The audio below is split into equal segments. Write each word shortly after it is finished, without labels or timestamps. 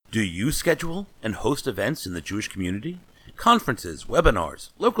Do you schedule and host events in the Jewish community? Conferences,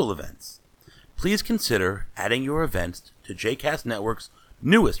 webinars, local events? Please consider adding your events to JCast Network's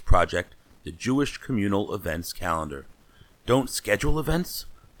newest project, the Jewish Communal Events Calendar. Don't schedule events,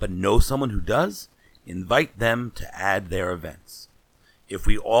 but know someone who does? Invite them to add their events. If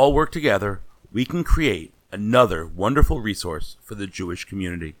we all work together, we can create another wonderful resource for the Jewish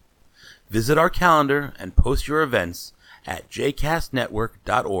community. Visit our calendar and post your events at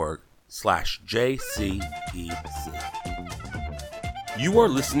jcastnetwork.org/JCEC. You are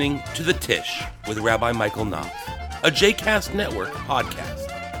listening to The Tish with Rabbi Michael Knopf, a JCast Network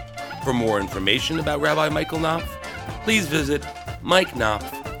podcast. For more information about Rabbi Michael Knopf, please visit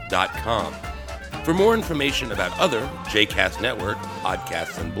mikeknopf.com. For more information about other JCast Network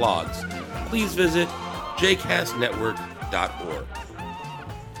podcasts and blogs, please visit jcastnetwork.org.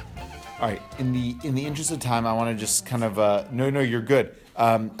 All right. In the interest of time, I want to just kind of no, you're good.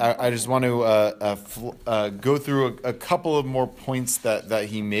 I just want to go through a couple of more points that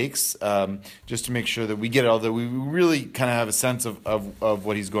he makes, just to make sure that we get it all, that we really kind of have a sense of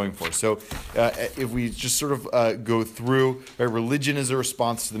what he's going for. So, if we just sort of go through, right, religion is a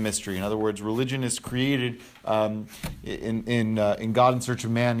response to the mystery. In other words, religion is created in God in Search of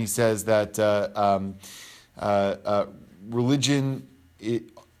Man. He says that religion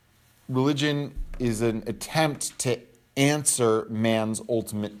is an attempt to answer man's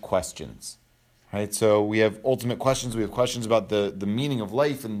ultimate questions, right? So we have ultimate questions. We have questions about the meaning of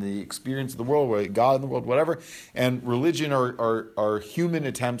life and the experience of the world, right? God in the world, whatever. And religion are human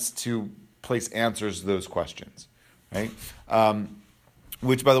attempts to place answers to those questions, right?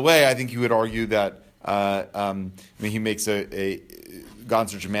 Which, by the way, I think he would argue that he makes a God in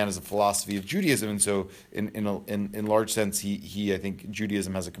Search of Man as a philosophy of Judaism, and so in large sense, he I think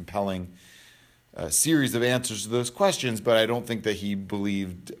Judaism has a compelling series of answers to those questions, but I don't think that he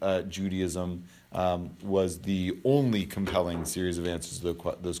believed Judaism was the only compelling series of answers to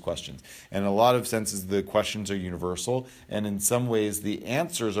those questions. And in a lot of senses, the questions are universal, and in some ways, the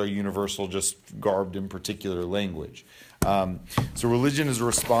answers are universal, just garbed in particular language. So religion is a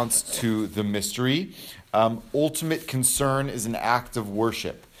response to the mystery. Ultimate concern is an act of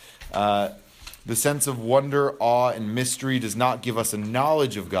worship. The sense of wonder, awe, and mystery does not give us a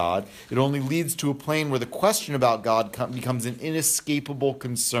knowledge of God. It only leads to a plane where the question about God becomes an inescapable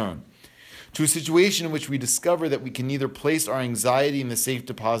concern, to a situation in which we discover that we can neither place our anxiety in the safe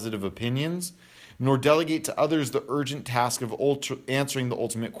deposit of opinions, nor delegate to others the urgent task of answering the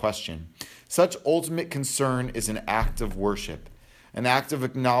ultimate question. Such ultimate concern is an act of worship, an act of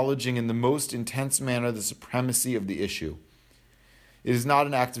acknowledging in the most intense manner the supremacy of the issue. It is not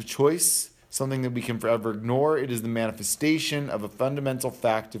an act of choice, something that we can forever ignore. It is the manifestation of a fundamental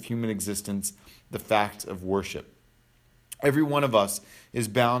fact of human existence, the fact of worship. Every one of us is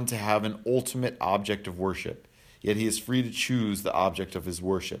bound to have an ultimate object of worship, yet he is free to choose the object of his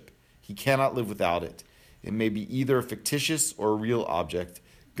worship. He cannot live without it. It may be either a fictitious or a real object,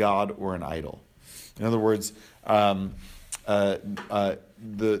 God or an idol. In other words,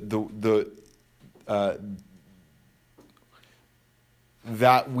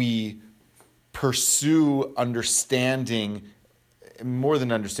 that we pursue understanding, more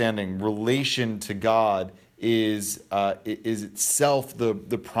than understanding, relation to God is itself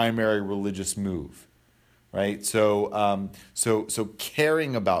the primary religious move, right? So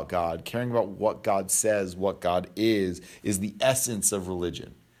caring about God, caring about what God says, what God is the essence of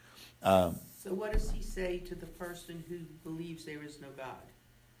religion. So what does he say to the person who believes there is no God?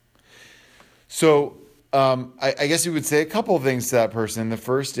 So I guess you would say a couple of things to that person. The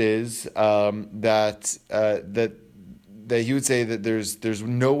first is that he would say that there's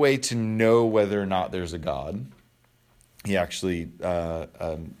no way to know whether or not there's a God. He actually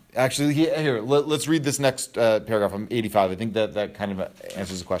here, let's read this next paragraph from 85. I think that kind of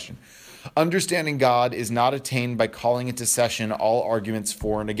answers the question. Understanding God is not attained by calling into session all arguments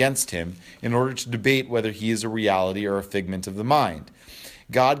for and against him in order to debate whether he is a reality or a figment of the mind.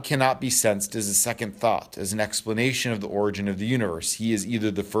 God cannot be sensed as a second thought, as an explanation of the origin of the universe. He is either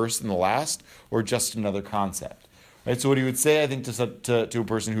the first and the last, or just another concept. Right. So what he would say, I think, to a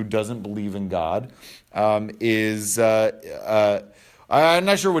person who doesn't believe in God, is I'm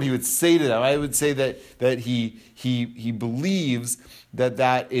not sure what he would say to them. I would say that he believes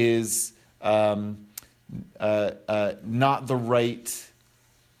that is not the right,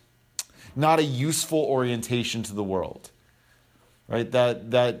 not a useful orientation to the world. Right,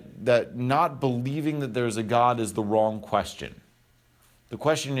 that not believing that there's a God is the wrong question. The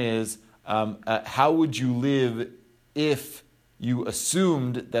question is, how would you live if you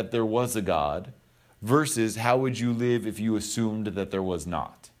assumed that there was a God, versus how would you live if you assumed that there was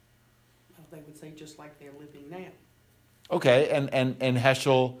not? they would say just like they're living now. Okay, and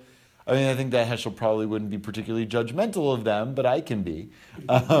Heschel, I mean, I think that Heschel probably wouldn't be particularly judgmental of them, but I can be.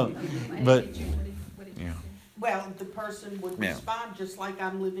 But yeah. Well, the person would Yeah. respond just like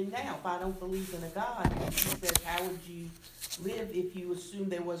I'm living now. If I don't believe in a God, he said, how would you live if you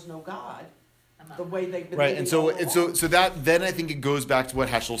assumed there was no God? The way they've been Right, living all and so along. that then I think it goes back to what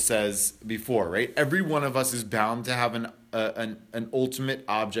Heschel says before, right? Every one of us is bound to have an ultimate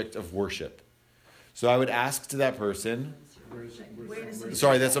object of worship. So I would ask to that person. Where does he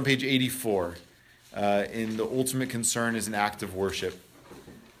Sorry, say that's that? on page 84. In the ultimate concern is an act of worship.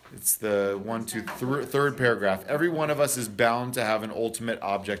 It's the third paragraph. Every one of us is bound to have an ultimate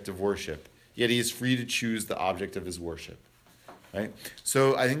object of worship, yet he is free to choose the object of his worship. Right?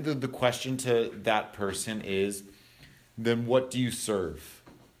 So I think the question to that person is, then what do you serve?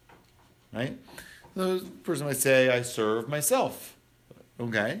 Right? The person might say, I serve myself.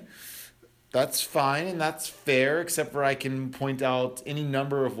 Okay. That's fine and that's fair, except for I can point out any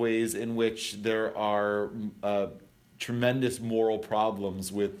number of ways in which there are tremendous moral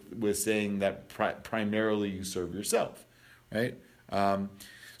problems with saying that primarily you serve yourself, right?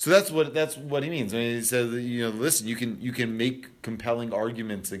 So that's what he means. I mean, he says, listen, you can make compelling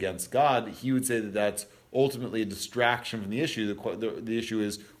arguments against God. He would say that that's ultimately a distraction from the issue. The issue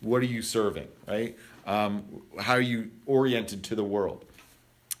is, what are you serving, right? How are you oriented to the world?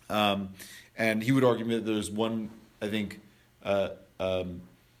 And he would argue that there's one, I think, I don't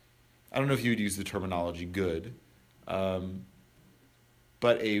know if you would use the terminology good, but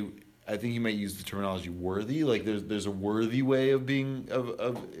I think you might use the terminology worthy. Like there's a worthy way of being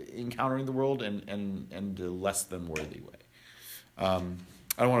of encountering the world and a less than worthy way. I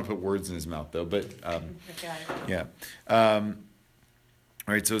don't want to put words in his mouth though, but Okay. yeah. All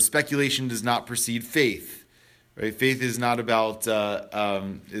right. So speculation does not precede faith. Right? Faith is not about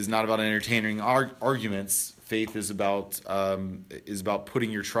entertaining arguments. Faith is about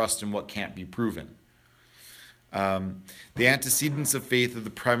putting your trust in what can't be proven. The antecedents of faith are the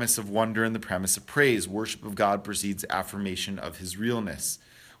premise of wonder and the premise of praise. Worship of God precedes affirmation of his realness.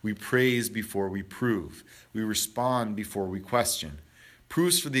 We praise before we prove. We respond before we question.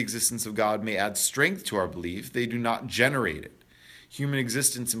 Proofs for the existence of God may add strength to our belief. They do not generate it. Human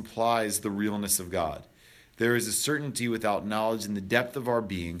existence implies the realness of God. There is a certainty without knowledge in the depth of our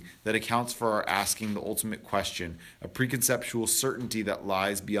being that accounts for our asking the ultimate question, a preconceptual certainty that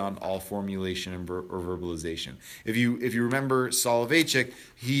lies beyond all formulation or verbalization. If you remember Soloveitchik,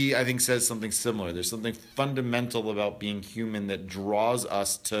 he, I think, says something similar. There's something fundamental about being human that draws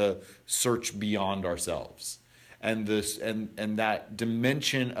us to search beyond ourselves. And that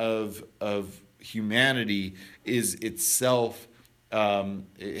dimension of humanity is itself.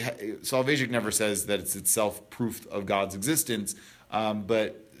 Soloveitchik never says that it's itself proof of God's existence,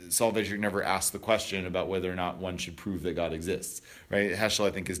 but Soloveitchik never asks the question about whether or not one should prove that God exists. Right? Heschel,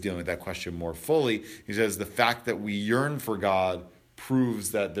 I think, is dealing with that question more fully. He says the fact that we yearn for God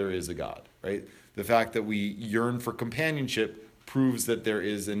proves that there is a God. Right? The fact that we yearn for companionship proves that there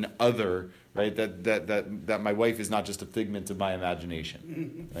is an other. Right? That my wife is not just a figment of my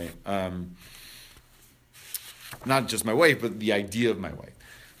imagination. Right? Not just my wife, but the idea of my wife.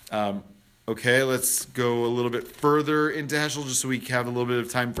 Okay, let's go a little bit further into Heschel, just so we have a little bit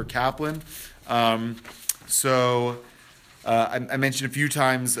of time for Kaplan. I mentioned a few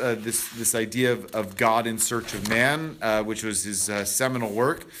times this idea of God in search of man, which was his seminal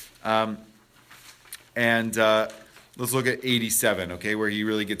work. Let's look at 87, okay, where he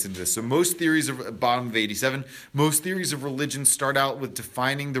really gets into this. So bottom of 87, most theories of religion start out with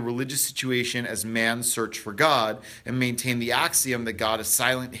defining the religious situation as man's search for God and maintain the axiom that God is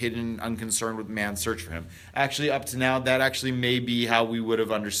silent, hidden, unconcerned with man's search for him. Actually, up to now, that actually may be how we would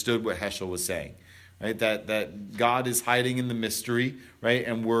have understood what Heschel was saying, right? That God is hiding in the mystery, right?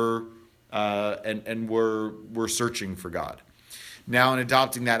 And we're searching for God. Now, in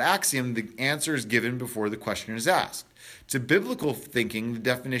adopting that axiom, the answer is given before the question is asked. To biblical thinking, the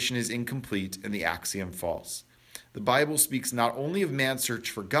definition is incomplete and the axiom false. The Bible speaks not only of man's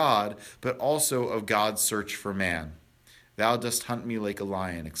search for God, but also of God's search for man. Thou dost hunt me like a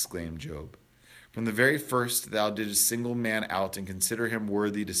lion, exclaimed Job. From the very first, thou didst single man out and consider him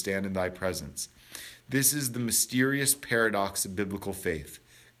worthy to stand in thy presence. This is the mysterious paradox of biblical faith.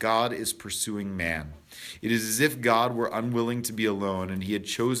 God is pursuing man. It is as if God were unwilling to be alone and he had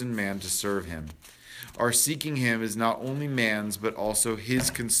chosen man to serve him. Our seeking him is not only man's but also his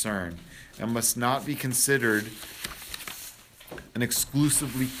concern and must not be considered an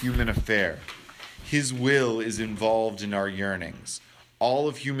exclusively human affair. His will is involved in our yearnings. All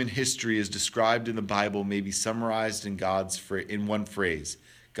of human history as described in the Bible may be summarized in one phrase.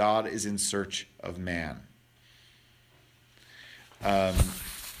 God is in search of man.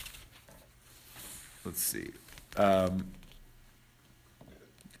 Let's see.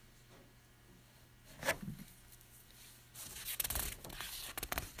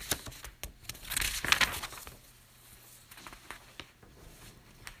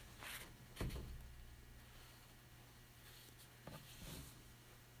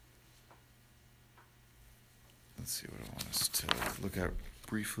 Let's see what I want us to look at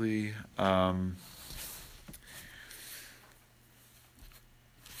briefly.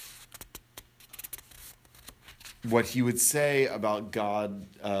 What he would say about God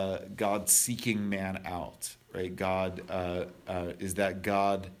seeking man out, right? God is that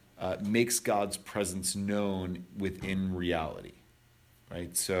God makes God's presence known within reality,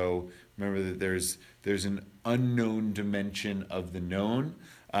 right? So remember that there's an unknown dimension of the known,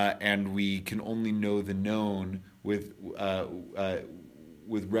 and we can only know the known with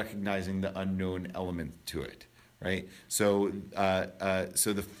recognizing the unknown element to it, right? So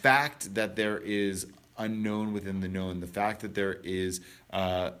so the fact that there is unknown within the known, the fact that there is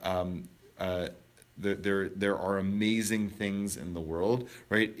there are amazing things in the world,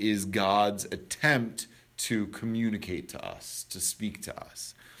 right, is God's attempt to communicate to us, to speak to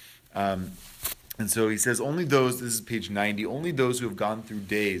us. And so he says, only those, this is page 90, only those who have gone through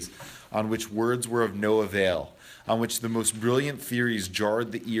days on which words were of no avail, on which the most brilliant theories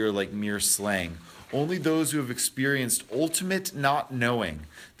jarred the ear like mere slang, only those who have experienced ultimate not knowing,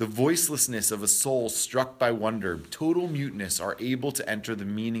 the voicelessness of a soul struck by wonder, total muteness, are able to enter the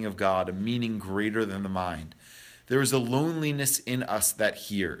meaning of God, a meaning greater than the mind. There is a loneliness in us that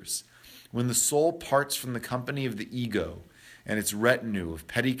hears. When the soul parts from the company of the ego and its retinue of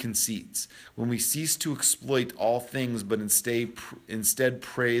petty conceits, when we cease to exploit all things but instead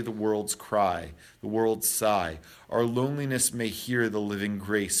pray the world's cry, the world's sigh, our loneliness may hear the living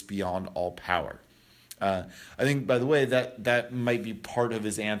grace beyond all power. I think, by the way, that might be part of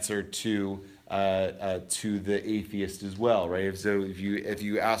his answer to the atheist as well, right? So if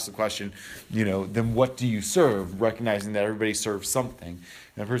you ask the question, then what do you serve? Recognizing that everybody serves something,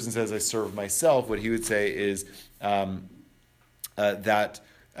 and a person says, "I serve myself." What he would say is that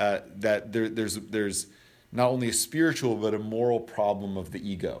there's not only a spiritual but a moral problem of the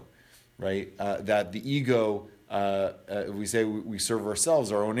ego, right? That the ego. If we say we serve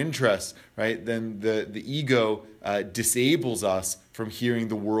ourselves, our own interests, right, then the ego disables us from hearing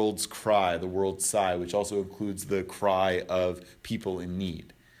the world's cry, the world's sigh, which also includes the cry of people in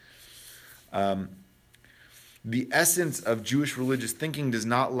need. The essence of Jewish religious thinking does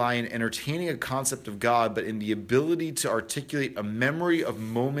not lie in entertaining a concept of God, but in the ability to articulate a memory of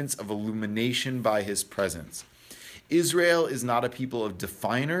moments of illumination by his presence. Israel is not a people of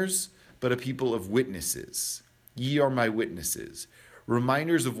definers, but a people of witnesses. Ye are my witnesses.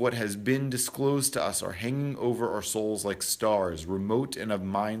 Reminders of what has been disclosed to us are hanging over our souls like stars, remote and of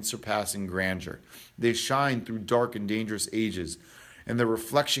mind-surpassing grandeur. They shine through dark and dangerous ages, and their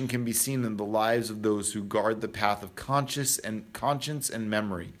reflection can be seen in the lives of those who guard the path of conscience and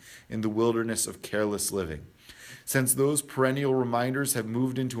memory in the wilderness of careless living. Since those perennial reminders have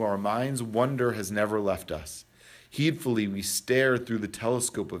moved into our minds, wonder has never left us. Heedfully, we stare through the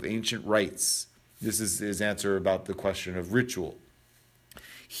telescope of ancient rites. This is his answer about the question of ritual.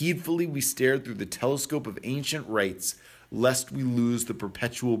 Heedfully, we stare through the telescope of ancient rites, lest we lose the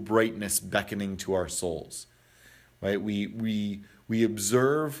perpetual brightness beckoning to our souls. Right? We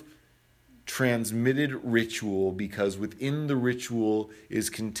observe transmitted ritual because within the ritual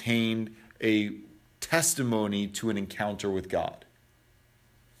is contained a testimony to an encounter with God.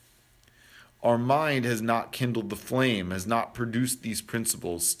 Our mind has not kindled the flame, has not produced these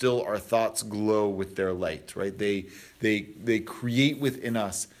principles. Still, our thoughts glow with their light, right? They create within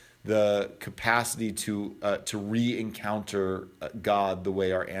us the capacity to re-encounter God the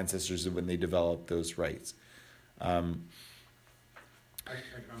way our ancestors did when they developed those rites. I'm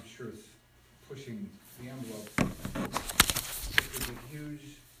sure it's pushing the envelope. There's a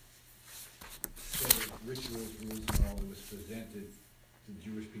huge set of rituals, rules, and all that was presented to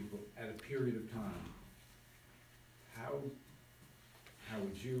Jewish people at a period of time. How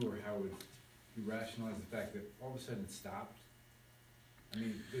would you, or how would you rationalize the fact that all of a sudden it stopped? I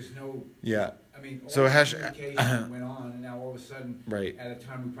mean, there's no... Yeah. I mean, all so the communication went on, and now all of a sudden, right, at a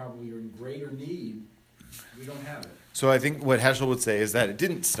time we probably are in greater need, we don't have it. So I think what Heschel would say is that it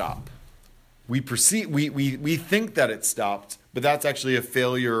didn't stop. We think that it stopped, but that's actually a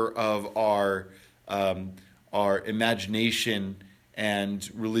failure of our imagination and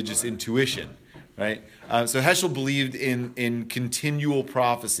religious intuition, right? So Heschel believed in continual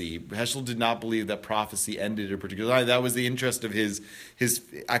prophecy. Heschel did not believe that prophecy ended at a particular time. That was the interest of his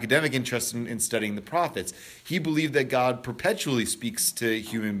academic interest in studying the prophets. He believed that God perpetually speaks to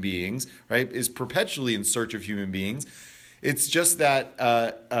human beings, right? Is perpetually in search of human beings. It's just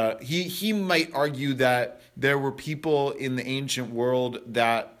that he might argue that there were people in the ancient world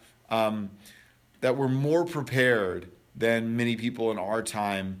that were more prepared than many people in our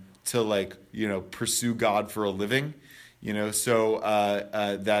time to pursue God for a living, So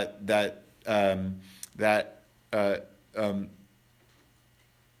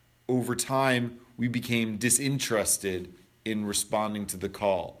over time we became disinterested in responding to the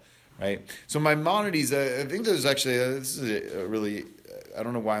call, right? So Maimonides, I think there's actually this is a really I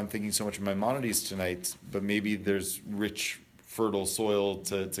don't know why I'm thinking so much of Maimonides tonight, but maybe there's rich, fertile soil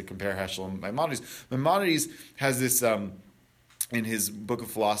to compare Heschel and Maimonides. Maimonides has this. In his book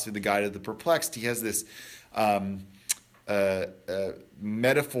of philosophy, The Guide of the Perplexed, he has this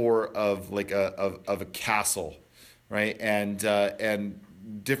metaphor of a castle, right? And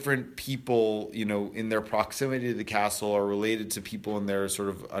different people, in their proximity to the castle are related to people in their sort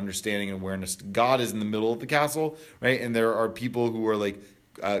of understanding and awareness. God is in the middle of the castle, right? And there are people who are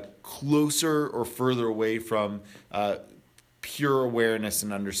closer or further away from pure awareness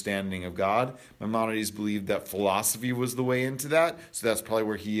and understanding of God. Maimonides believed that philosophy was the way into that, so that's probably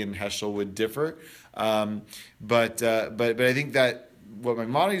where he and Heschel would differ. But I think that what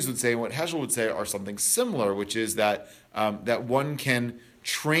Maimonides would say and what Heschel would say are something similar, which is that that one can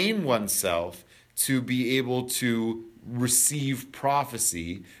train oneself to be able to receive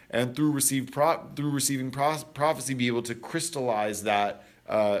prophecy, and through receiving prophecy, be able to crystallize that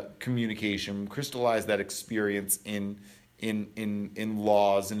communication, crystallize that experience in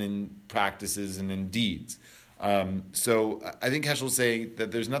laws and in practices and in deeds. So I think Heschel's saying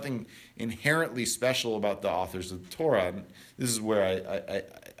that there's nothing inherently special about the authors of the Torah. And this is where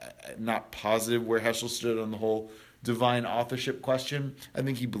I'm not positive where Heschel stood on the whole divine authorship question. I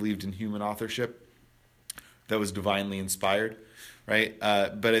think he believed in human authorship that was divinely inspired, right?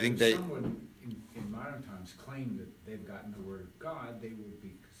 But I think that someone in modern times claim that they've gotten the word of God, they would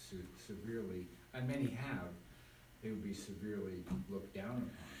be severely, and many have, they would be severely looked down upon.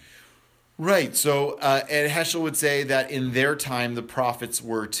 Right. So, and Heschel would say that in their time, the prophets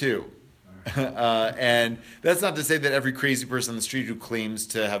were too. And that's not to say that every crazy person on the street who claims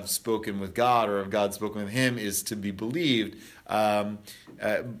to have spoken with God or have God spoken with him is to be believed. And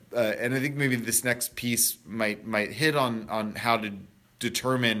I think maybe this next piece might hit on how to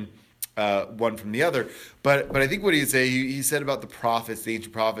determine one from the other. But I think what he'd say, he said about the prophets, the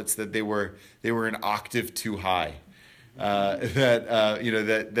ancient prophets, that they were an octave too high.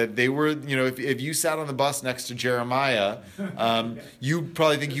 That they were, if you sat on the bus next to Jeremiah, you'd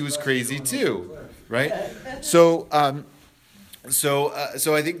probably think he was crazy too, right? So I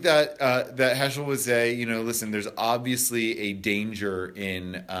think that Heschel would say, listen, there's obviously a danger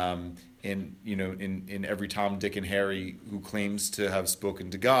in every Tom, Dick, and Harry who claims to have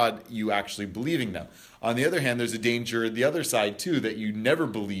spoken to God, you actually believing them. On the other hand, there's a danger the other side too, that you never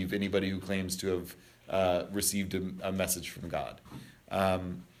believe anybody who claims to have received a message from God.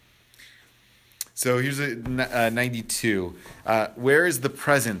 So here's 92. Where is the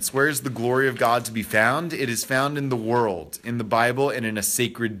presence? Where is the glory of God to be found? It is found in the world, in the Bible, and in a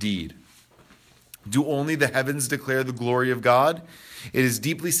sacred deed. Do only the heavens declare the glory of God? It is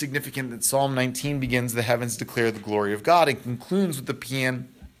deeply significant that Psalm 19 begins, the heavens declare the glory of God, and concludes with the paean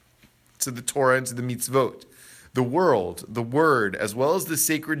to the Torah and to the mitzvot. The world, the word, as well as the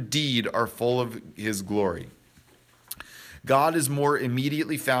sacred deed are full of his glory. God is more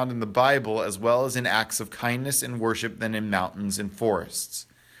immediately found in the Bible as well as in acts of kindness and worship than in mountains and forests.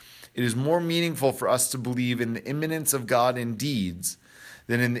 It is more meaningful for us to believe in the immanence of God in deeds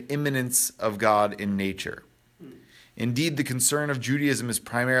than in the immanence of God in nature. Indeed, the concern of Judaism is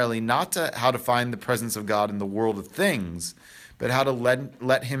primarily not how to find the presence of God in the world of things, but how to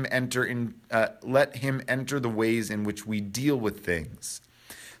let him enter the ways in which we deal with things,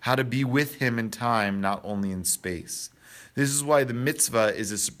 how to be with him in time, not only in space. This is why the mitzvah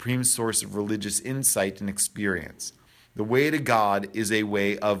is a supreme source of religious insight and experience. The way to God is a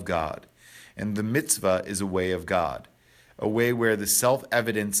way of God, and the mitzvah is a way of God, a way where the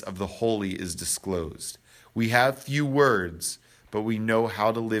self-evidence of the holy is disclosed. We have few words, but we know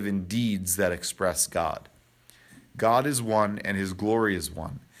how to live in deeds that express God. God is one and his glory is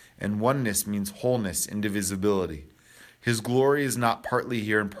one, and oneness means wholeness, indivisibility. His glory is not partly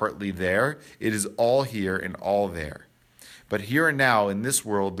here and partly there. It is all here and all there. But here and now, in this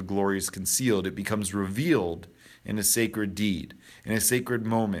world, the glory is concealed. It becomes revealed in a sacred deed, in a sacred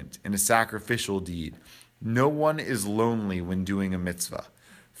moment, in a sacrificial deed. No one is lonely when doing a mitzvah,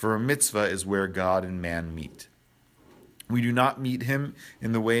 for a mitzvah is where God and man meet. We do not meet him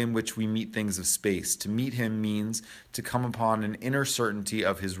in the way in which we meet things of space. To meet him means to come upon an inner certainty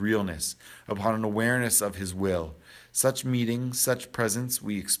of his realness, upon an awareness of his will. Such meeting, such presence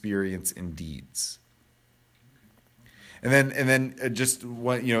we experience in deeds. And then just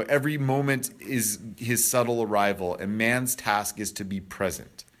what, every moment is his subtle arrival, and man's task is to be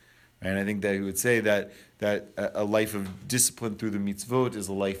present. And I think that he would say that a life of discipline through the mitzvot is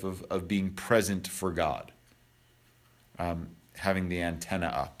a life of being present for God, having the antenna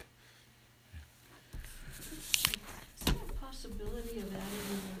up. Is there a possibility of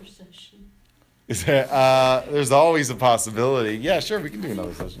adding another session? Is there, there's always a possibility. Yeah, sure, we can do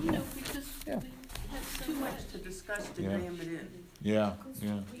another session. Because Yeah. we have so Too much much. to discuss to Yeah. jam it in. Yeah, Because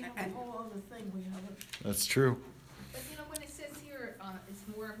yeah, we have a whole other thing we haven't. that's true. But when it says here, it's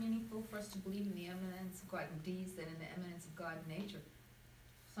more meaningful for us to believe in the eminence of God in deeds than in the eminence of God in nature.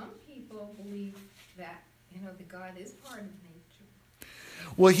 Some people believe that, the God is part of nature.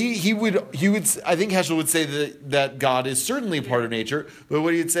 Well, he would I think Heschel would say that God is certainly a part of nature, but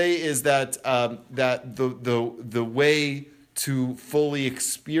what he'd say is that that the way to fully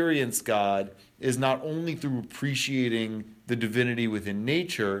experience God is not only through appreciating the divinity within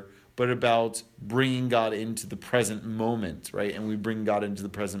nature, but about bringing God into the present moment, right? And we bring God into the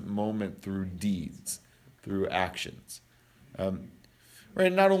present moment through deeds, through actions.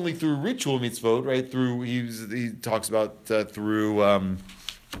 Right, not only through ritual mitzvot, right? Through he talks about through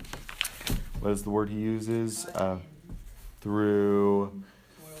what is the word he uses? Through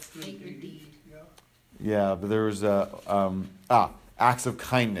Sacred deed. yeah, but there was acts of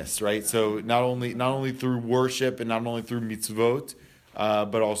kindness, right? So not only through worship and not only through mitzvot,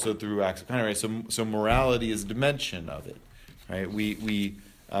 but also through acts of kindness, right? So morality is a dimension of it, right? We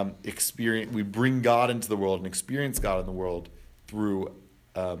bring God into the world and experience God in the world through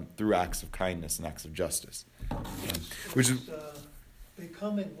acts of kindness and acts of justice, which is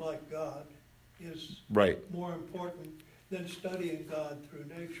becoming like God is right, more important than studying God through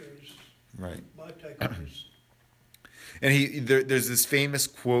nature is right. my take on this. And there's this famous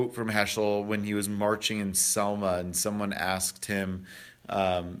quote from Heschel when he was marching in Selma, and someone asked him,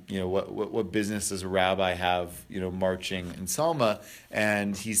 what business does a rabbi have, marching in Selma?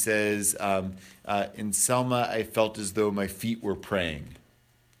 And he says, in Selma, I felt as though my feet were praying.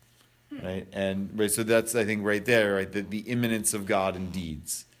 Right, and right, so that's, I think, right there, right, the immanence of God in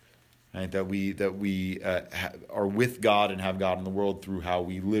deeds, right, that we are with God and have God in the world through how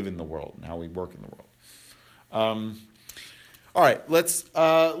we live in the world and how we work in the world. All right, let's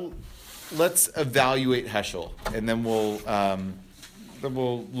evaluate Heschel, and then we'll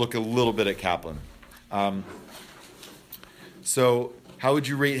look a little bit at Kaplan. So, how would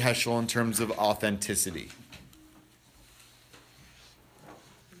you rate Heschel in terms of authenticity?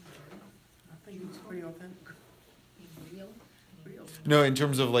 I think it's pretty authentic. Real. Real. No, in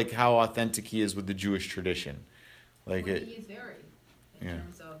terms of like how authentic he is with the Jewish tradition, like Well, it. he is very, in Yeah.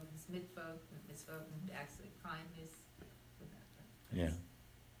 terms of his mitzvah, and acts of kindness. Yeah.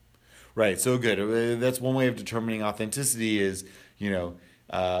 Right. So good. That's one way of determining authenticity is, and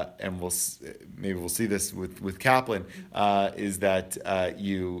maybe we'll see this with Kaplan, is that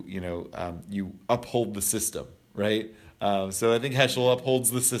you uphold the system, right? So I think Heschel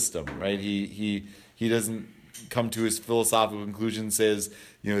upholds the system, right? He doesn't come to his philosophical conclusion, says,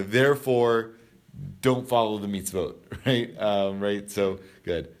 therefore don't follow the mitzvot, right? Right. So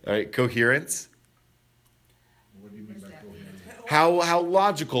good. All right. Coherence. What do you mean by coherence? How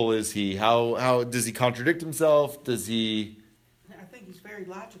logical is he? How does he contradict himself? Does he? I think he's very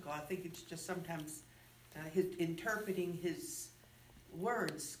logical. I think it's just sometimes his interpreting his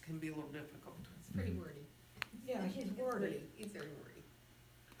words can be a little difficult. It's pretty wordy. Yeah, he's wordy. He's very wordy.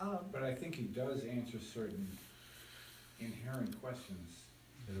 But I think he does answer certain inherent questions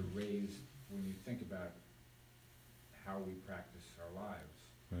that are raised when you think about how we practice our lives.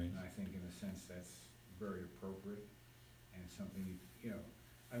 Right. And I think in a sense that's very appropriate and something,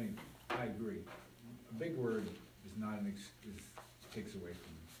 I agree. A big word is not takes away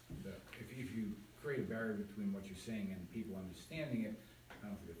from if you create a barrier between what you're saying and people understanding it, I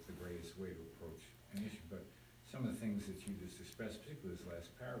don't think it's the greatest way to approach an issue. But some of the things that you just expressed, particularly this last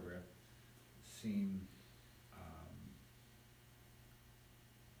paragraph, seem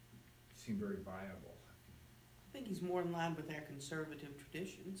very viable. I think he's more in line with our conservative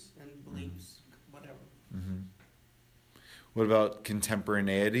traditions and beliefs, whatever. Mm-hmm. What about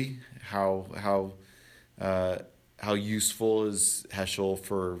contemporaneity? How how useful is Heschel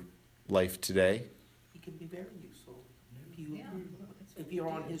for life today? He can be very useful Yeah. if you're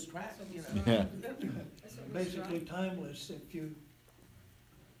on his track, you know. Yeah. That's what we're Basically trying. timeless if you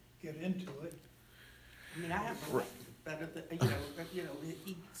get into it. I mean, I have to like it better than, you know,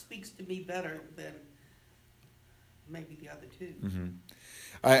 he speaks to me better than maybe the other two. Mm-hmm.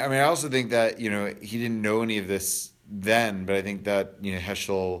 I mean, I also think that, you know, he didn't know any of this then, but I think that, you know,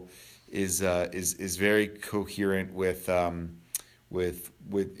 Heschel is very coherent with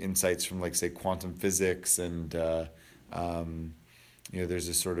insights from, like, say, quantum physics, and you know, there's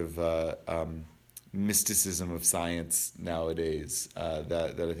a sort of mysticism of science nowadays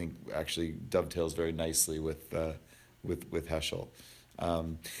that I think actually dovetails very nicely with Heschel.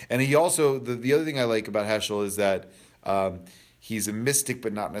 And he also, the other thing I like about Heschel is that he's a mystic,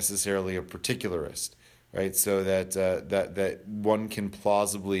 but not necessarily a particularist, right? So that one can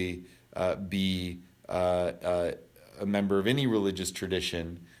plausibly be a member of any religious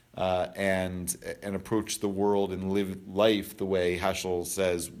tradition and approach the world and live life the way Heschel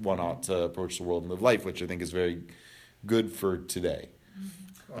says one ought to approach the world and live life, which I think is very good for today.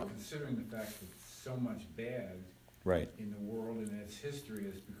 Well, considering the fact that so much bad Right. in the world and its history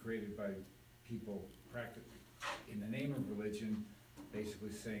has been created by people practically in the name of religion,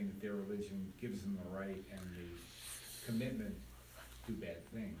 basically saying that their religion gives them the right and the commitment to do bad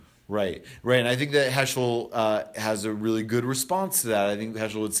things. Right. And I think that Heschel has a really good response to that. I think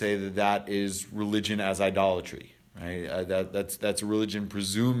Heschel would say that is religion as idolatry, right? That's a religion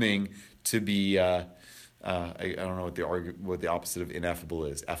presuming to be. I don't know what the opposite of ineffable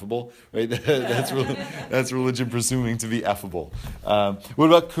is. Effable, right? That's religion presuming to be effable. What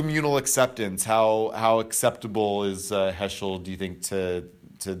about communal acceptance? How acceptable is Heschel, do you think, to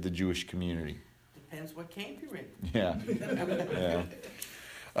the Jewish community? Depends what camp you're in. Yeah.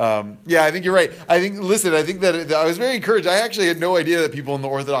 Yeah, I think you're right. I think that I was very encouraged. I actually had no idea that people in the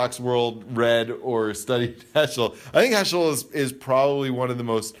Orthodox world read or studied Heschel. I think Heschel is probably one of the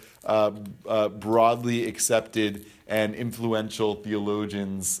most broadly accepted and influential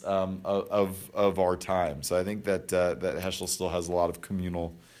theologians of our time. So I think that Heschel still has a lot of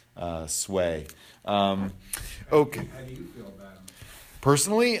communal sway. Okay. How do you feel about him?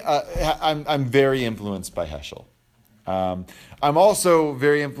 Personally, I'm very influenced by Heschel. I'm also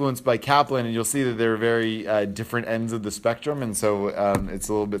very influenced by Kaplan, and you'll see that they're very different ends of the spectrum, and so it's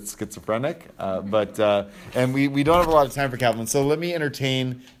a little bit schizophrenic. And we don't have a lot of time for Kaplan, so let me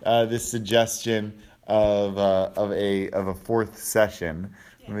entertain this suggestion of a fourth session.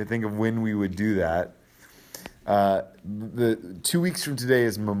 Let me think of when we would do that. The 2 weeks from today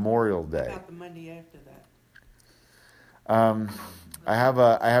is Memorial Day. About the Monday after that. I have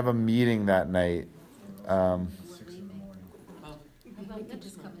a meeting that night. You can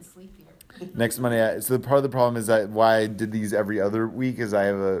just come and sleep here. Next Monday. So part of the problem is that why I did these every other week is I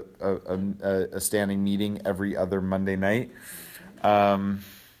have a standing meeting every other Monday night.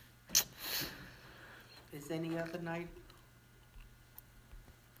 Is any other night?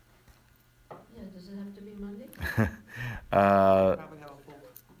 Yeah, does it have to be Monday? Probably have a full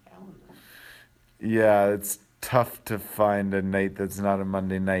calendar. Yeah, it's tough to find a night that's not a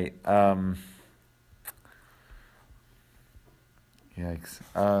Monday night. Yikes.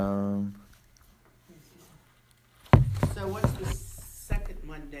 So what's the second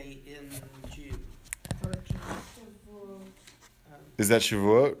Monday in June? Is that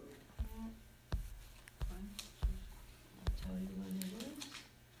Shavuot? I'll tell you when it is.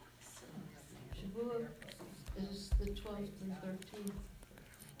 Shavuot is the 12th and 13th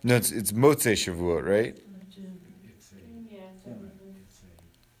No, it's Motzei Shavuot, right? of June. It's a, it's a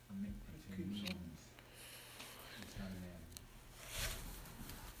means. It's not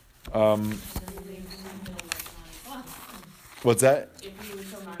an end. What's that? If you were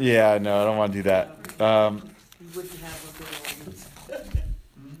so nice, Yeah, no, I don't want to do that. you wouldn't have a good audience.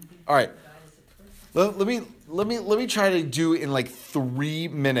 All right. Let me try to do in like 3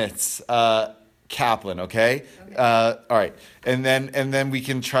 minutes Kaplan, okay? All right, and then we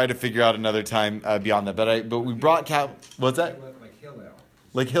can try to figure out another time beyond that. But we brought Kaplan. What's that? Like Hillel.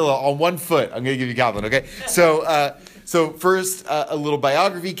 Like Hillel on 1 foot. I'm going to give you Kaplan, okay? So first, a little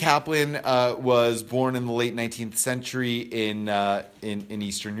biography. Kaplan was born in the late 19th century in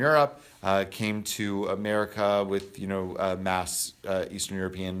Eastern Europe. Came to America with mass Eastern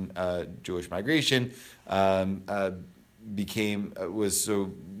European Jewish migration. Was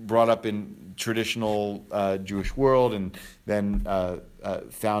brought up in traditional Jewish world, and then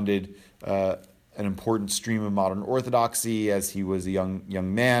founded an important stream of modern orthodoxy as he was a young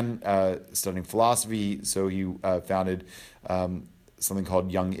man studying philosophy. So he founded something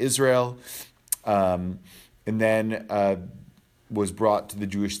called Young Israel. and then was brought to the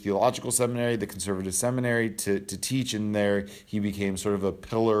Jewish Theological Seminary, the conservative seminary, to teach. And there he became sort of a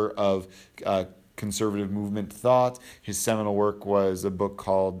pillar of conservative movement thought. His seminal work was a book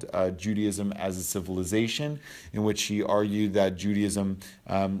called Judaism as a Civilization, in which he argued that Judaism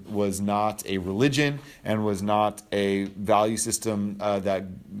was not a religion and was not a value system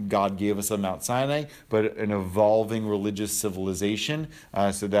that God gave us on Mount Sinai, but an evolving religious civilization,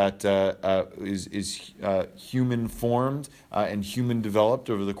 so that is human formed and human developed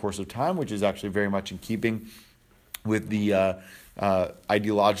over the course of time, which is actually very much in keeping with the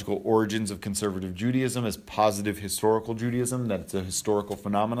ideological origins of conservative Judaism as positive historical Judaism, that it's a historical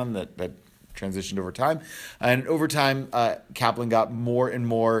phenomenon that transitioned over time. And over time, Kaplan got more and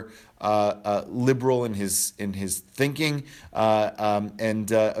more liberal in his thinking,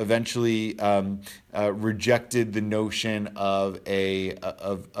 and eventually rejected the notion of a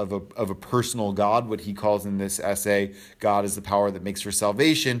personal God, what he calls in this essay, God is the power that makes for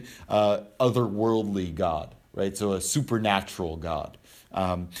salvation, otherworldly God. Right, so a supernatural God.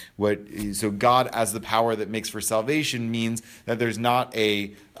 So God as the power that makes for salvation means that there's not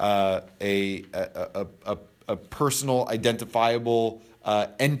a personal, identifiable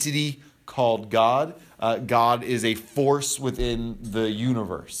entity called God. God is a force within the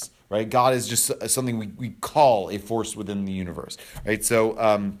universe. Right, God is just something we call a force within the universe. Right, so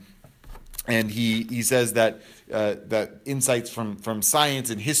and he says that insights from science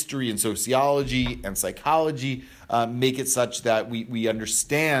and history and sociology and psychology make it such that we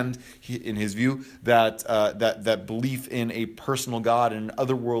understand, in his view, that belief in a personal God and an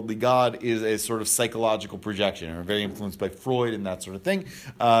otherworldly God is a sort of psychological projection, and very influenced by Freud and that sort of thing.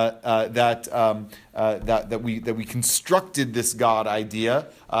 That we constructed this God idea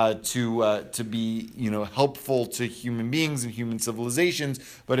to be helpful to human beings and human civilizations,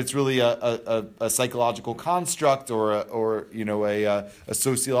 but it's really a psychological construct or a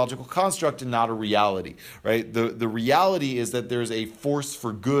sociological construct and not a reality, right? The reality is that there's a force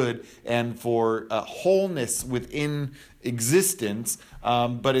for good and for wholeness within existence,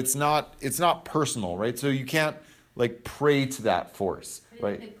 but it's not personal, right? So you can't pray to that force,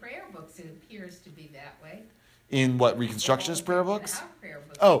 right? In the prayer books, it appears to be that way. In what, Reconstructionist prayer books? Our prayer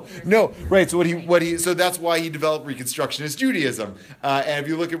books. Oh, no, right. So so that's why he developed Reconstructionist Judaism. And if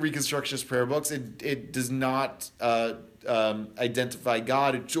you look at Reconstructionist prayer books, it does not identify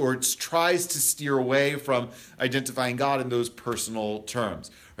God, or it tries to steer away from identifying God in those personal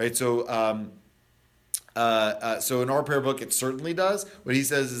terms, right? So, so in our prayer book, it certainly does. What he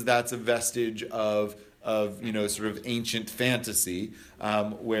says is that's a vestige of sort of ancient fantasy,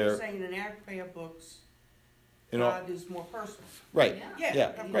 where You're saying in our prayer books, You know, God is more personal. right.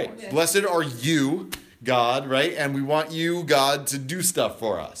 Yeah, of right. course. Blessed are you, God, right? And we want you, God, to do stuff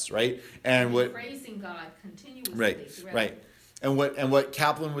for us, right? And what Praising God continuously. right, throughout. right. And what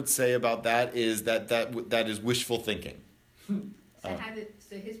Kaplan would say about that is that is wishful thinking.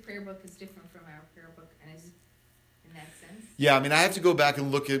 So his prayer book is different from our prayer book, and is in that sense. Yeah, I mean, I have to go back and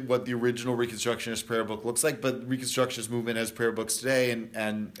look at what the original Reconstructionist prayer book looks like, but Reconstructionist movement has prayer books today,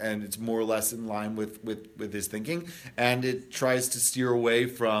 and it's more or less in line with his thinking, and it tries to steer away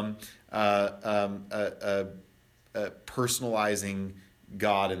from personalizing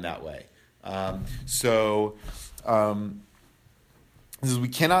God in that way. We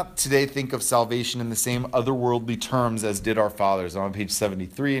cannot today think of salvation in the same otherworldly terms as did our fathers. I'm on page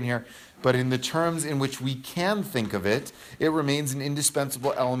 73 in here. But in the terms in which we can think of it, it remains an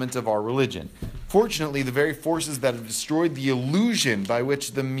indispensable element of our religion. Fortunately, the very forces that have destroyed the illusion by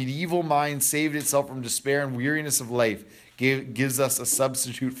which the medieval mind saved itself from despair and weariness of life gives us a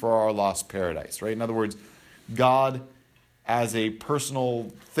substitute for our lost paradise. Right? In other words, God as a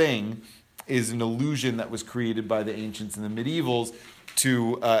personal thing is an illusion that was created by the ancients and the medievals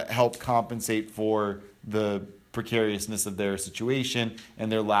to help compensate for the precariousness of their situation and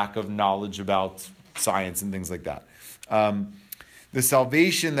their lack of knowledge about science and things like that. The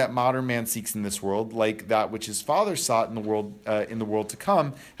salvation that modern man seeks in this world, like that which his father sought in the world to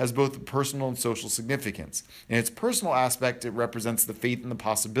come, has both personal and social significance. In its personal aspect, it represents the faith in the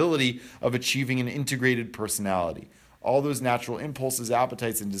possibility of achieving an integrated personality. All those natural impulses,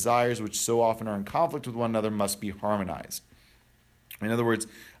 appetites, and desires which so often are in conflict with one another must be harmonized. In other words,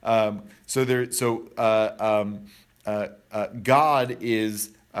 God is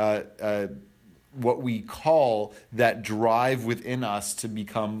what we call that drive within us to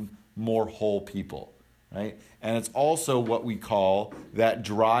become more whole people, right? And it's also what we call that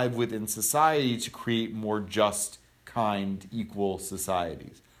drive within society to create more just, kind, equal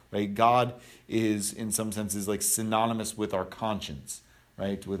societies, right? God is, in some senses, like synonymous with our conscience,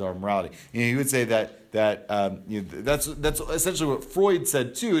 right, with our morality. He would say that that's essentially what Freud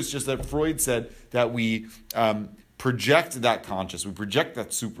said too. It's just that Freud said that we project that conscious, we project that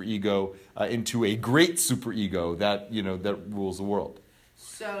superego into a great superego that that rules the world.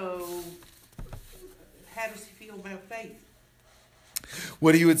 So, how does he feel about faith?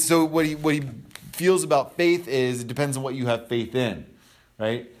 What he feels about faith is it depends on what you have faith in,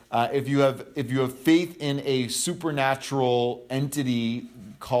 right? If you have faith in a supernatural entity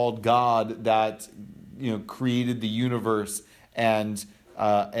called God that created the universe and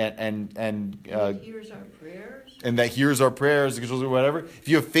Hears our prayers. and that hears our prayers, or whatever. If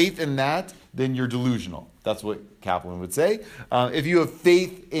you have faith in that, then you're delusional. That's what Kaplan would say. If you have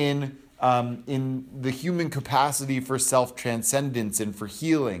faith in the human capacity for self-transcendence and for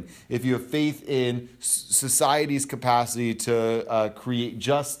healing, if you have faith in society's capacity to create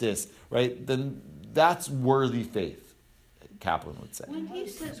justice, right, then that's worthy faith, Kaplan would say. When he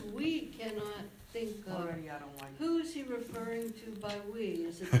says we cannot think of, Already, I don't like it. who is he referring to by we?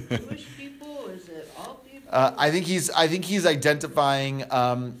 Is it the Jewish people? Is it all people? I think he's identifying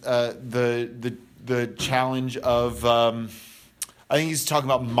the challenge of. I think he's talking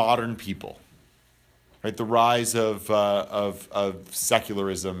about modern people, right? The rise of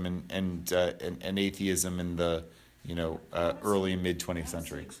secularism and atheism in the early and mid 20th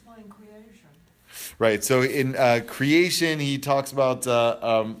century. Explain creation. Right. So in creation, he talks about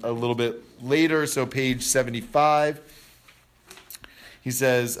a little bit later. So page 75, he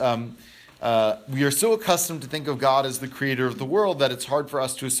says. We are so accustomed to think of God as the creator of the world that it's hard for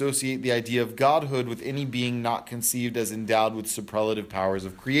us to associate the idea of godhood with any being not conceived as endowed with superlative powers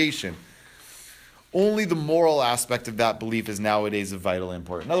of creation. Only the moral aspect of that belief is nowadays of vital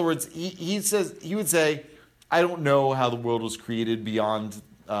import. In other words, he would say, I don't know how the world was created beyond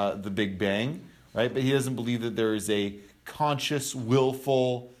the Big Bang, right? But he doesn't believe that there is a conscious,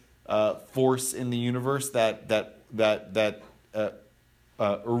 willful force in the universe that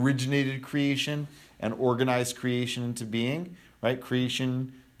originated creation and organized creation into being, right?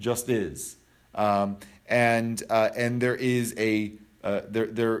 Creation just is, and there is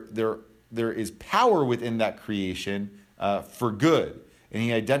there is power within that creation for good, and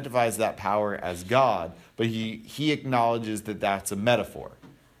he identifies that power as God, but he acknowledges that that's a metaphor,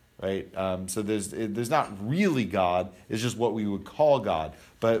 right? So there's not really God; it's just what we would call God,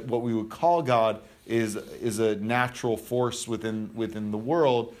 but what we would call God is a natural force within the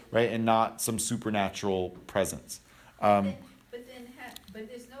world, right, and not some supernatural presence. But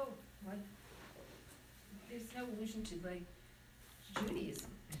there's no allusion to Judaism.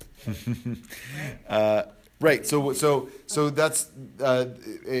 Right. So that's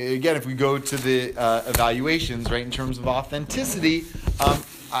again, if we go to the evaluations, right, in terms of authenticity,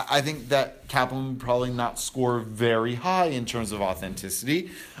 I think that Kaplan would probably not score very high in terms of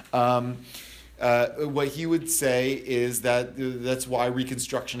authenticity. What he would say is that that's why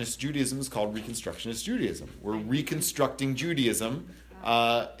Reconstructionist Judaism is called Reconstructionist Judaism. We're reconstructing Judaism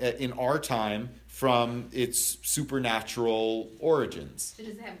in our time from its supernatural origins. So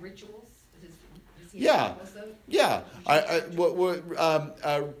does it have rituals? Does he Yeah, have rituals, yeah.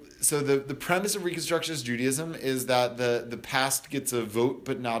 So the premise of Reconstructionist Judaism is that the past gets a vote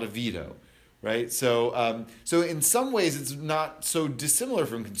but not a veto. Right, so in some ways it's not so dissimilar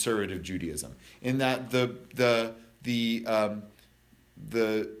from conservative Judaism in that the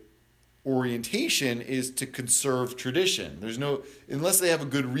orientation is to conserve tradition. There's no, unless they have a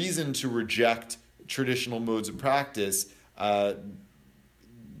good reason to reject traditional modes of practice,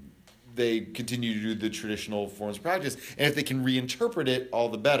 they continue to do the traditional forms of practice, and if they can reinterpret it, all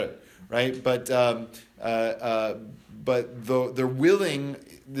the better, right? But they're willing.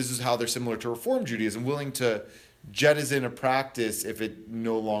 This is how they're similar to Reform Judaism, willing to jettison a practice if it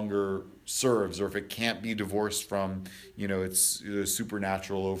no longer serves or if it can't be divorced from, its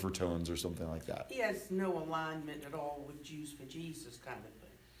supernatural overtones or something like that. He has no alignment at all with Jews for Jesus kind of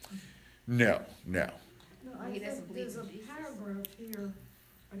thing. No. No, I He doesn't think believe there's a in Jesus. paragraph here,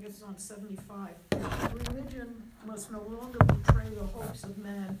 I guess it's on 75. Religion must no longer betray the hopes of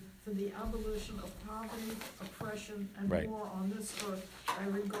man for the abolition of poverty, oppression, and Right. war on this earth by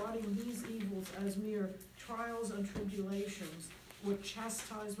regarding these evils as mere trials and tribulations with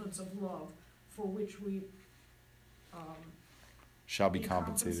chastisements of love for which we Shall be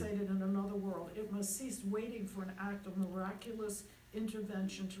compensated. in another world. It must cease waiting for an act of miraculous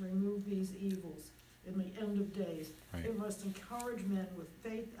intervention to remove these evils in the end of days. Right. It must encourage men with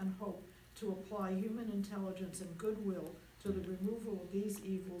faith and hope to apply human intelligence and goodwill to the removal of these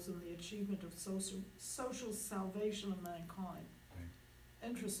evils and the achievement of social salvation of mankind.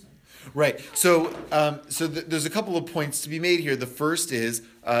 Interesting. Right. So, there's a couple of points to be made here. The first is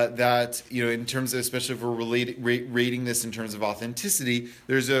that, in terms of, especially if we're rating this in terms of authenticity,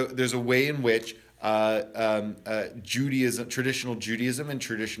 there's a way in which Judaism, traditional Judaism, and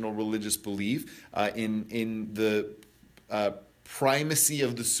traditional religious belief in the primacy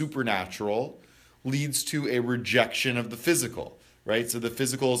of the supernatural leads to a rejection of the physical. Right, so the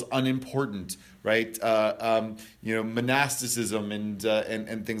physical is unimportant, right? Monasticism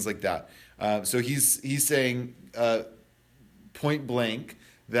and things like that. So he's saying point blank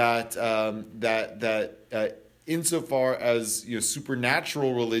that insofar as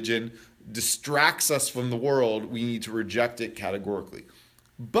supernatural religion distracts us from the world, we need to reject it categorically.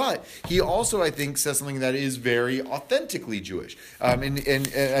 But he also, I think, says something that is very authentically Jewish. And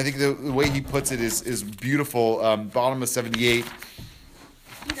I think the way he puts it is beautiful. Bottom of 78.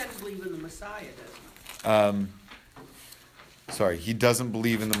 He doesn't believe in the Messiah, does he? Sorry, he doesn't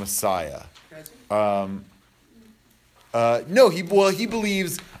believe in the Messiah. Does he? No, he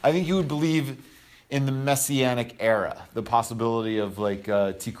believes. I think he would believe in the Messianic era, the possibility of like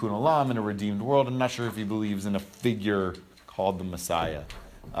Tikkun Olam in a redeemed world. I'm not sure if he believes in a figure called the Messiah.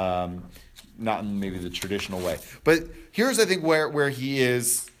 Not in maybe the traditional way. But here's, I think, where he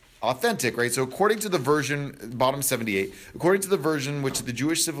is authentic, right? So according to the version, bottom 78, according to the version which the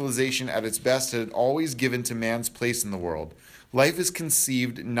Jewish civilization at its best had always given to man's place in the world, life is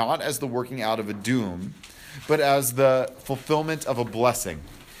conceived not as the working out of a doom, but as the fulfillment of a blessing.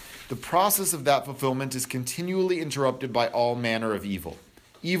 The process of that fulfillment is continually interrupted by all manner of evil.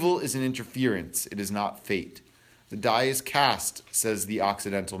 Evil is an interference, it is not fate. The die is cast, says the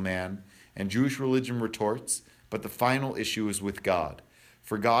Occidental man, and Jewish religion retorts, but the final issue is with God.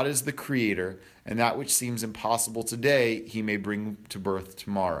 For God is the creator, and that which seems impossible today, he may bring to birth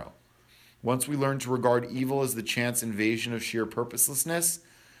tomorrow. Once we learn to regard evil as the chance invasion of sheer purposelessness,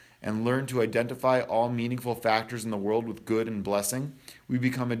 and learn to identify all meaningful factors in the world with good and blessing, we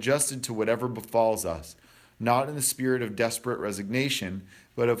become adjusted to whatever befalls us, not in the spirit of desperate resignation,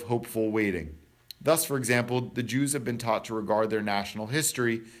 but of hopeful waiting. Thus, for example, the Jews have been taught to regard their national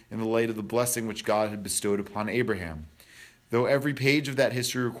history in the light of the blessing which God had bestowed upon Abraham. Though every page of that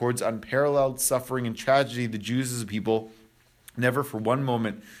history records unparalleled suffering and tragedy, the Jews as a people never for one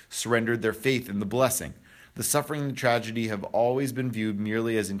moment surrendered their faith in the blessing. The suffering and tragedy have always been viewed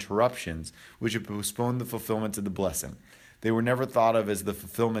merely as interruptions, which have postponed the fulfillment of the blessing. They were never thought of as the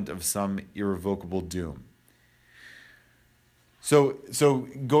fulfillment of some irrevocable doom. So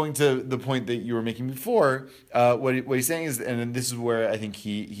going to the point that you were making before, what he's saying is, and this is where I think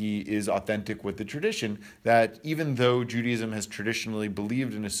he is authentic with the tradition, that even though Judaism has traditionally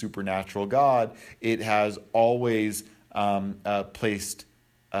believed in a supernatural God, it has always placed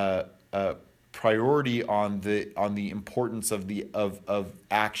priority on the importance of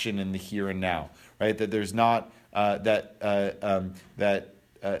action in the here and now, right? That there's not that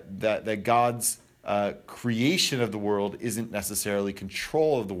God's creation of the world isn't necessarily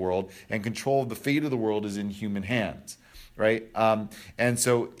control of the world, and control of the fate of the world is in human hands, right? And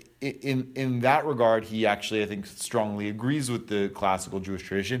so in that regard, he actually, I think, strongly agrees with the classical Jewish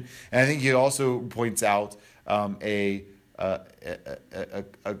tradition. And I think he also points out a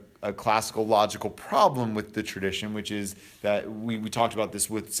classical logical problem with the tradition, which is that we talked about this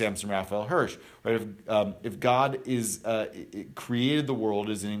with Samson Raphael Hirsch, right? If God is created the world,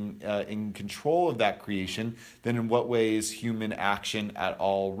 is in control of that creation, then in what way is human action at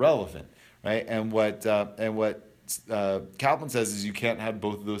all relevant, right? And what Kaplan says is you can't have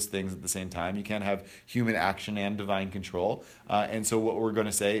both of those things at the same time. You can't have human action and divine control. And so what we're going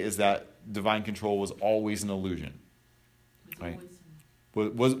to say is that divine control was always an illusion. Right.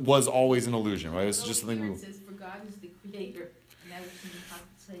 Was always an illusion, right? It's just something. For God is the creator, and that which he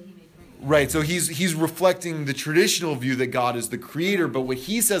say he may bring. Right. So he's reflecting the traditional view that God is the creator, but what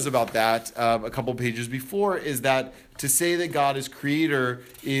he says about that a couple pages before is that to say that God is creator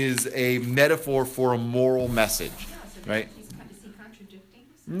is a metaphor for a moral message, right? Is he contradicting?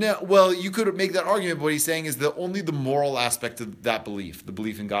 No, well, you could make that argument, but what he's saying is that only the moral aspect of that belief, the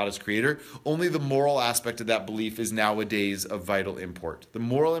belief in God as creator, only the moral aspect of that belief is nowadays of vital import. The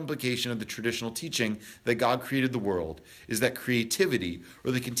moral implication of the traditional teaching that God created the world is that creativity,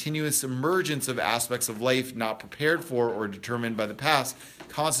 or the continuous emergence of aspects of life not prepared for or determined by the past,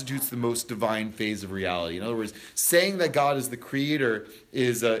 constitutes the most divine phase of reality. In other words, saying that God is the creator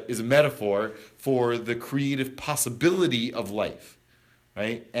is a metaphor for the creative possibility of life.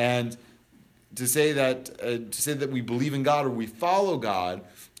 Right, and to say that we believe in God or we follow God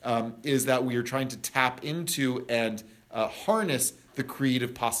is that we are trying to tap into and harness the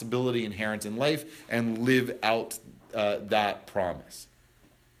creative possibility inherent in life and live out that promise.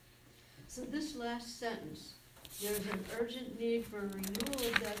 So this last sentence, there's an urgent need for a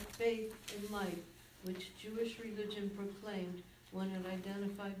renewal of that faith in life which Jewish religion proclaimed when it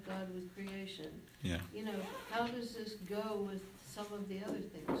identified God with creation. Yeah. You know, how does this go with some of the other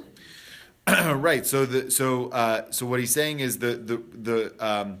things? Right. So what he's saying is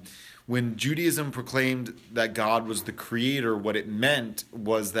when Judaism proclaimed that God was the creator, what it meant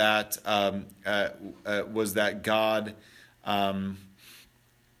was that God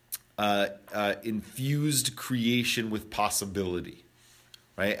infused creation with possibility,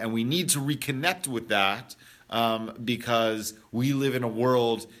 right? And we need to reconnect with that because we live in a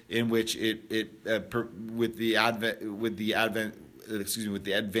world in which with the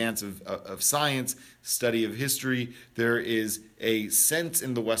advance of science, study of history, there is a sense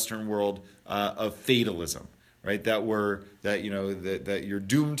in the Western world of fatalism, right? That you're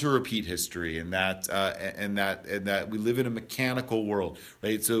doomed to repeat history, and that we live in a mechanical world,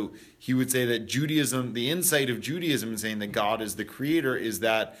 right? So he would say that Judaism, the insight of Judaism in saying that God is the creator, is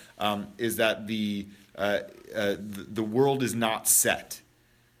that the world is not set.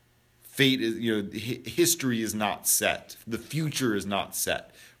 Fate is, history is not set. The future is not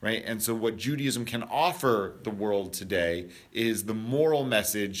set, right? And so what Judaism can offer the world today is the moral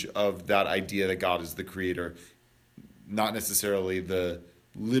message of that idea that God is the creator, not necessarily the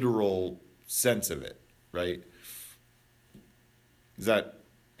literal sense of it, right? Does that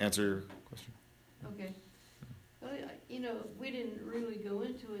answer your question? Okay. Well, we didn't really go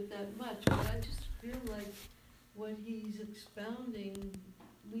into it that much, but I just feel like what he's expounding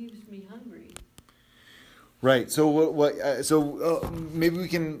leaves me hungry. Right. So maybe we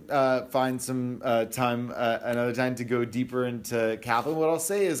can find some another time to go deeper into Kaplan. What I'll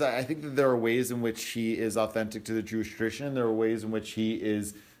say is I think that there are ways in which he is authentic to the Jewish tradition, and there are ways in which he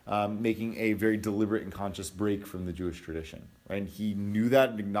is making a very deliberate and conscious break from the Jewish tradition. Right? And he knew that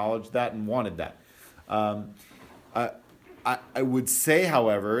and acknowledged that and wanted that. I would say,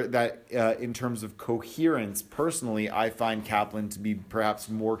 however, that in terms of coherence, personally, I find Kaplan to be perhaps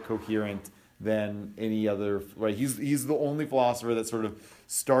more coherent than any other. Right? He's the only philosopher that sort of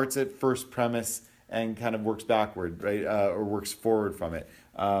starts at first premise and kind of works backward, right, or works forward from it.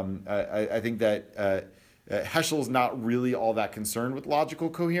 I think that Heschel's not really all that concerned with logical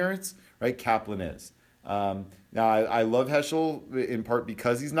coherence, right? Kaplan is. Now, I love Heschel in part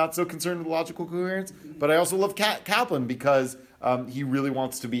because he's not so concerned with logical coherence, but I also love Kaplan because he really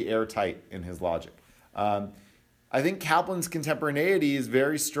wants to be airtight in his logic. I think Kaplan's contemporaneity is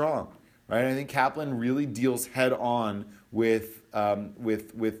very strong, right? I think Kaplan really deals head on with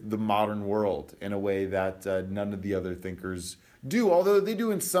the modern world in a way that none of the other thinkers do, although they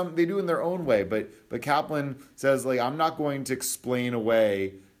do in their own way. But Kaplan says, like, I'm not going to explain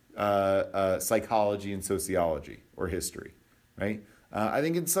away psychology and sociology or history, right? I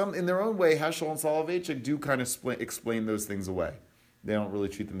think in their own way, Heschel and Soloveitchik do kind of explain those things away. They don't really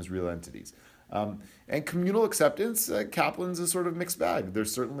treat them as real entities. And communal acceptance, Kaplan's a sort of mixed bag.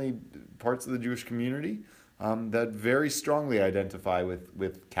 There's certainly parts of the Jewish community that very strongly identify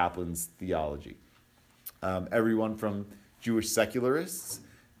with Kaplan's theology. Everyone from Jewish secularists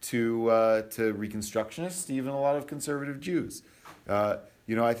to Reconstructionists, even a lot of conservative Jews.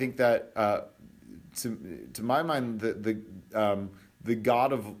 I think that to my mind, the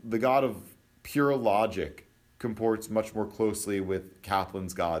God of pure logic comports much more closely with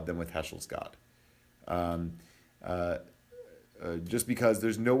Kaplan's God than with Heschel's God. Just because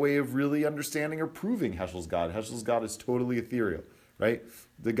there's no way of really understanding or proving Heschel's God. Heschel's God is totally ethereal, right?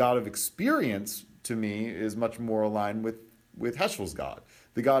 The God of experience, to me, is much more aligned with Heschel's God.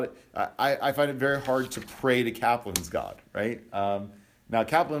 The God, I find it very hard to pray to Kaplan's God, right? Now,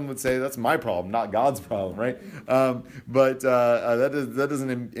 Kaplan would say that's my problem, not God's problem, right? But that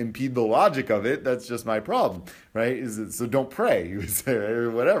doesn't impede the logic of it. That's just my problem, right? So don't pray, you would say, or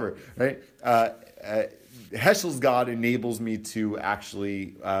whatever, right? Heschel's God enables me to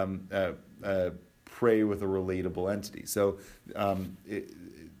actually pray with a relatable entity. So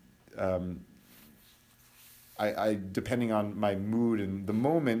I depending on my mood and the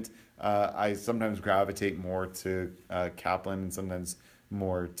moment, I sometimes gravitate more to Kaplan and sometimes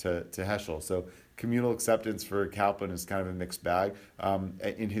more to Heschel. So communal acceptance for Kaplan is kind of a mixed bag.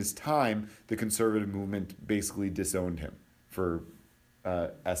 In his time, the conservative movement basically disowned him for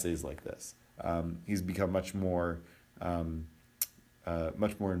essays like this. He's become much more in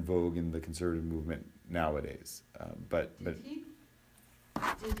vogue in the conservative movement nowadays. But did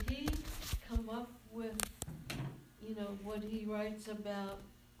he come up with what he writes about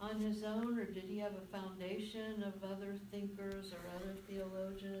on his own, or did he have a foundation of other thinkers or other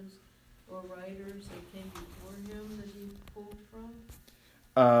theologians or writers that came before him that he pulled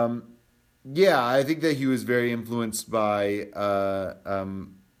from? Yeah, I think that he was very influenced by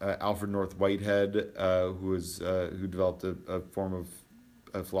Alfred North Whitehead, who developed a form of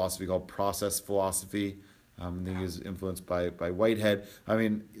a philosophy called process philosophy. I think he was influenced by Whitehead. I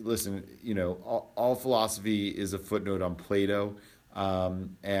mean, listen, all philosophy is a footnote on Plato,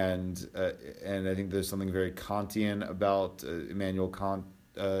 and I think there's something very Kantian about Immanuel Kant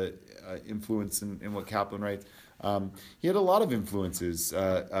influence in what Kaplan writes. He had a lot of influences.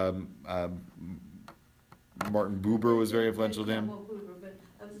 Martin Buber was very influential to him. Well, Buber, but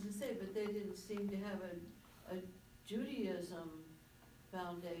I was going to say, but they didn't seem to have a Judaism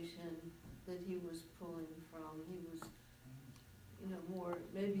foundation that he was pulling from. He was, more,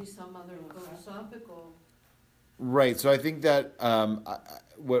 maybe some other philosophical. Right. So I think that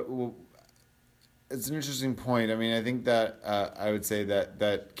it's an interesting point. I mean, I think that I would say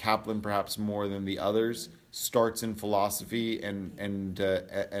that Kaplan, perhaps more than the others, starts in philosophy and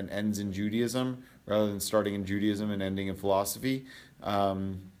ends in Judaism, rather than starting in Judaism and ending in philosophy.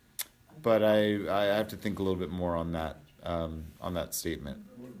 But I have to think a little bit more on that statement.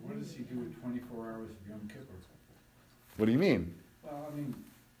 What does he do with 24 hours of Yom Kippur? What do you mean? Well, I mean,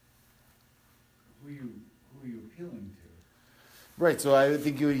 who are you appealing to? Right. So I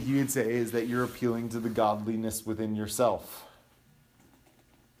think what he would say is that you're appealing to the godliness within yourself.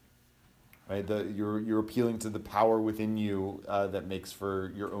 Right. You're appealing to the power within you that makes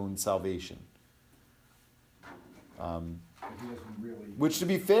for your own salvation. But he doesn't really. Which, to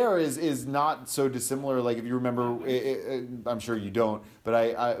be fair, is not so dissimilar. Like, if you remember, I'm sure you don't,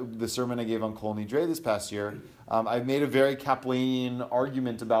 but the sermon I gave on Kol Nidre this past year, I made a very Kaplanian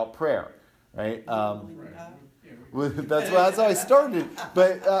argument about prayer, right? That's how I started.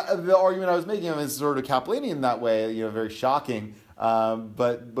 But the argument I was making is sort of Kaplanian that way, very shocking.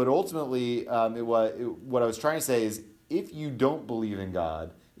 But ultimately, what I was trying to say is, if you don't believe in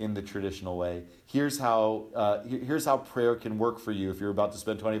God in the traditional way, here's how prayer can work for you if you're about to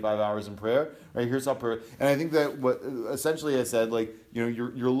spend 25 hours in prayer. Right? Here's how prayer. And I think that what essentially I said, like,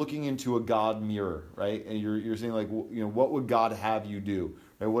 you're looking into a God mirror, right? And you're saying, like, what would God have you do?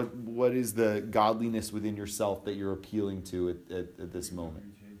 Right? What is the godliness within yourself that you're appealing to at this moment?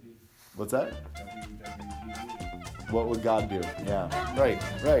 What's that? What would God do? Yeah. Right.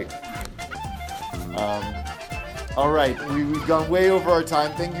 All right. We've gone way over our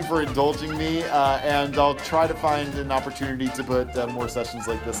time. Thank you for indulging me. And I'll try to find an opportunity to put more sessions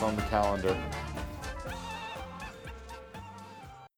like this on the calendar.